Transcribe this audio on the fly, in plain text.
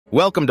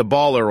Welcome to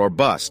Baller or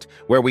Bust,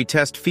 where we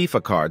test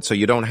FIFA cards so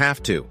you don't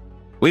have to.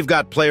 We've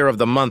got Player of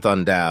the Month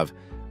Undav.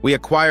 We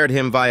acquired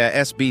him via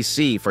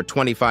SBC for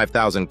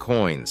 25,000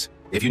 coins.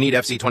 If you need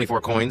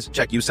FC24 coins,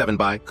 check U7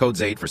 buy, code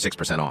ZAID for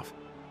 6% off.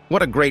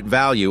 What a great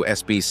value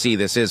SBC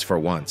this is for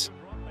once.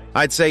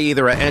 I'd say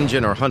either a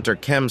Engine or Hunter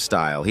Chem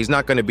style. He's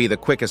not going to be the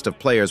quickest of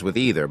players with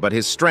either, but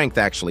his strength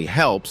actually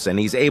helps, and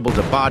he's able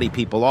to body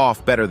people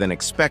off better than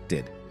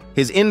expected.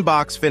 His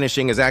inbox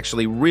finishing is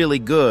actually really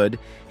good.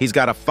 He's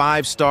got a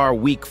 5-star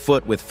weak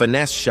foot with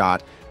finesse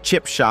shot,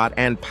 chip shot,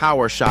 and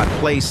power shot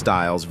play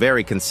styles,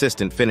 very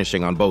consistent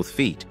finishing on both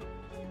feet.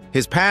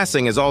 His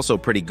passing is also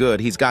pretty good.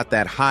 He's got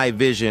that high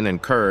vision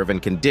and curve and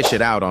can dish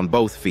it out on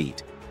both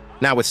feet.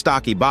 Now with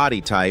stocky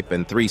body type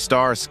and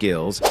 3-star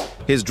skills,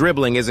 his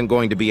dribbling isn't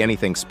going to be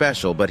anything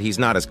special, but he's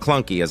not as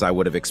clunky as I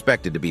would have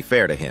expected, to be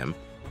fair to him.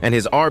 And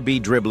his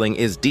RB dribbling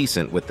is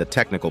decent with the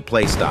technical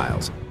play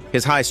styles.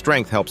 His high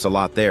strength helps a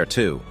lot there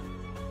too.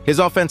 His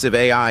offensive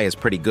AI is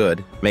pretty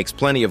good, makes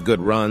plenty of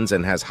good runs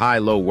and has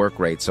high-low work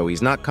rate, so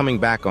he's not coming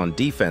back on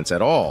defense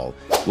at all,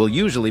 will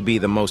usually be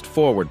the most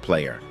forward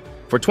player.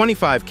 For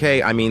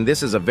 25K, I mean,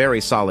 this is a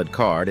very solid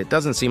card. It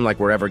doesn't seem like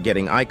we're ever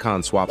getting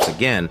icon swaps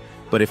again,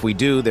 but if we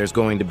do, there's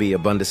going to be a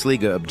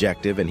Bundesliga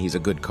objective, and he's a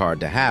good card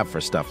to have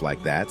for stuff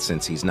like that,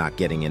 since he's not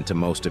getting into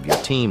most of your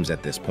teams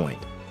at this point.